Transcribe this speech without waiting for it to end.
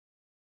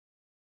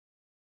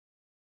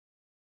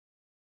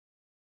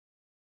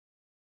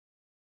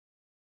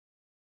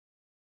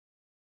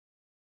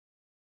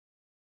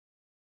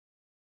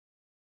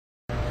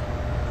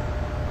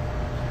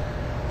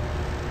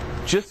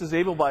Just as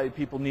able-bodied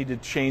people need to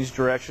change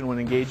direction when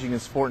engaging in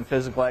sport and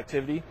physical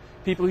activity,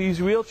 people who use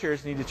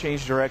wheelchairs need to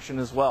change direction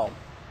as well.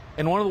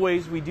 And one of the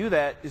ways we do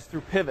that is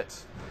through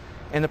pivots.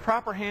 And the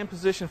proper hand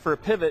position for a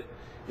pivot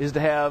is to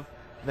have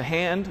the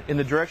hand in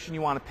the direction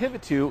you want to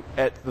pivot to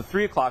at the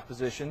 3 o'clock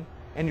position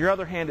and your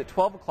other hand at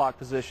 12 o'clock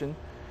position.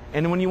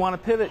 And when you want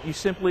to pivot, you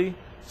simply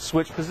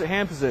switch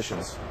hand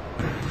positions.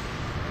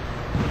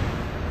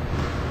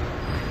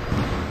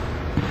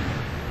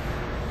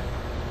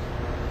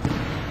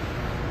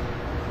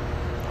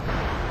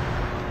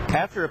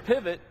 After a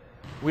pivot,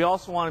 we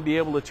also want to be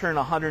able to turn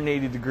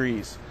 180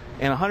 degrees.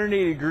 And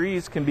 180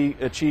 degrees can be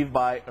achieved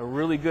by a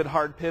really good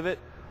hard pivot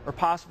or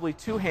possibly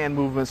 2 hand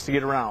movements to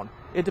get around.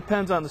 It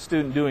depends on the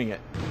student doing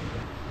it.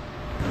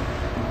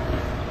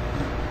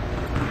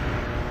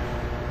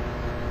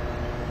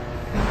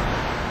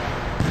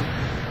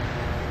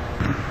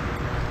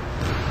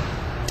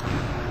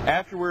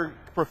 After we're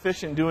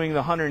proficient doing the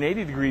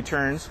 180 degree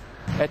turns,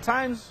 at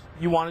times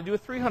you want to do a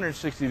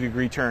 360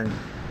 degree turn,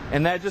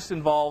 and that just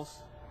involves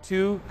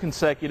 2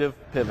 consecutive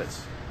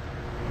pivots.